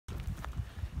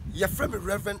Your friend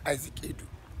Reverend Aidoo.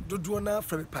 Dodoona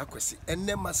from Pakwesi. And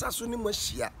then Masasu ni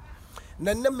Moshia.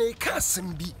 Nana make us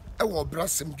be a war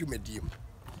brassem medium.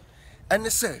 And they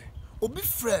say, Obi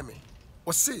frame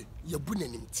or say, your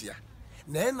bunenimtia.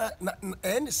 Nana,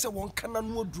 and say one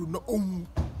canon no drew no own.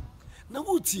 Na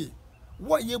wuti,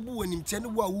 why ye boo and him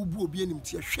ten wa woo be an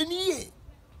imtia. Shenie.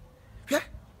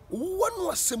 One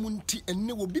was 70 and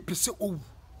no be pese oh.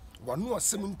 One was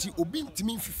 70 obi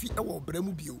ntimi fifi e wo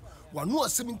bramu bio. One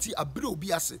was 70 abre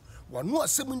obi ase. One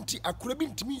was 70 akura bi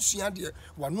ntimi nsua de.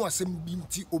 One was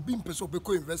 70 obi mpeso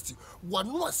obeko university.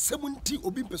 One was 70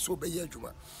 obi mpeso obeye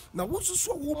adwuma. Na wo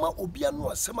susu wo ma obi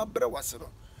anu asem abre wase no.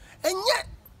 Enye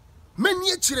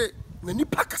mani akire na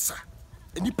nipa kasa.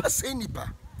 Nipa sei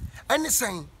nipa. Ane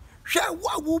san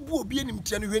hwa wo bu obi anim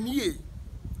tia no hwani ye.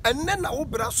 Enne na wo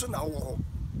bra so na wo ho.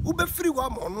 Wo be free wa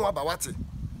ma ono aba wate.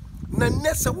 Na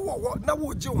nessa wo na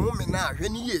wo je wo me na ahwe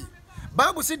ni ye.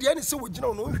 Bible say de ne se wo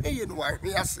gina no hwe ye no wa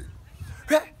hwe ase.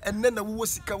 Hwe enne na wo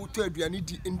sika wo to aduane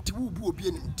di enti wo bu obi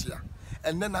anim tia.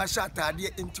 Enne na ahya atade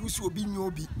enti wo si obi nyo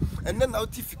obi. Enne na wo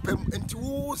ti fipam enti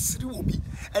wo siri obi.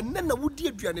 Enne na wo di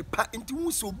aduane pa enti wo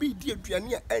si obi di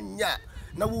aduane a anya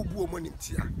na wo bu omo nim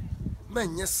tia.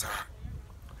 Manye sa.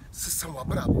 Sisa wa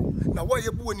brabo. Na wo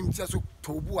ye bu onim tia so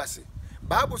to bu ase.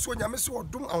 Bible so nyame so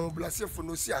odum ahoblasefo for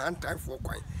no si ahantan for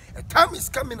kwan. A time is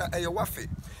coming at Ayawafe.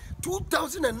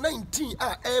 2019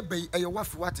 ebe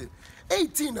Ayawafe wate.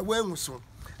 18 na wengu so.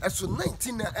 So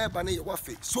 19 na eba na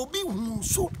Ayawafe. So be hu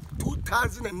so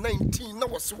 2019 na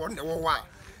was one the wa.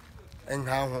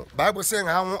 Enha ho. Bible say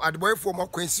enha ho adeboy for mo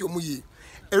kwansi omuyi.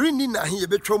 Eri ni na he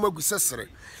betwa magu sesere.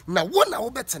 Na wo na wo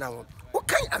betena ho.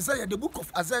 Okay, Isaiah, the book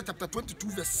of Isaiah chapter 22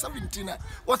 verse 17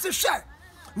 was a share.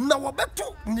 Na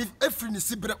wabeto ni efri ni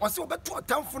sibre wase wabeto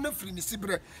atamfo na efri ni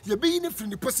sibre ye be ni efri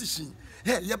ni position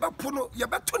ye bepo no ye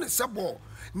beto ne sebo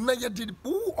na ye di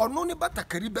wo ono ne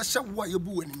batakari be hye wo ye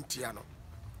bu wani ntia no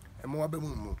emo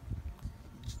wabemu mu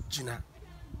gina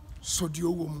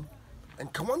sodio wo mu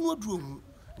enka wanu aduro mu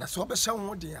na so be hye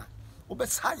wo de a wo be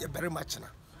sa ye bere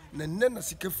machina na nne na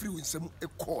sika fri wo nsem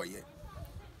ekoye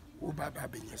wo baba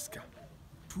benyeska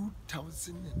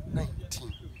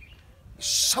 2019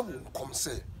 Shawon come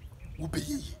say,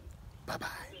 Bye bye.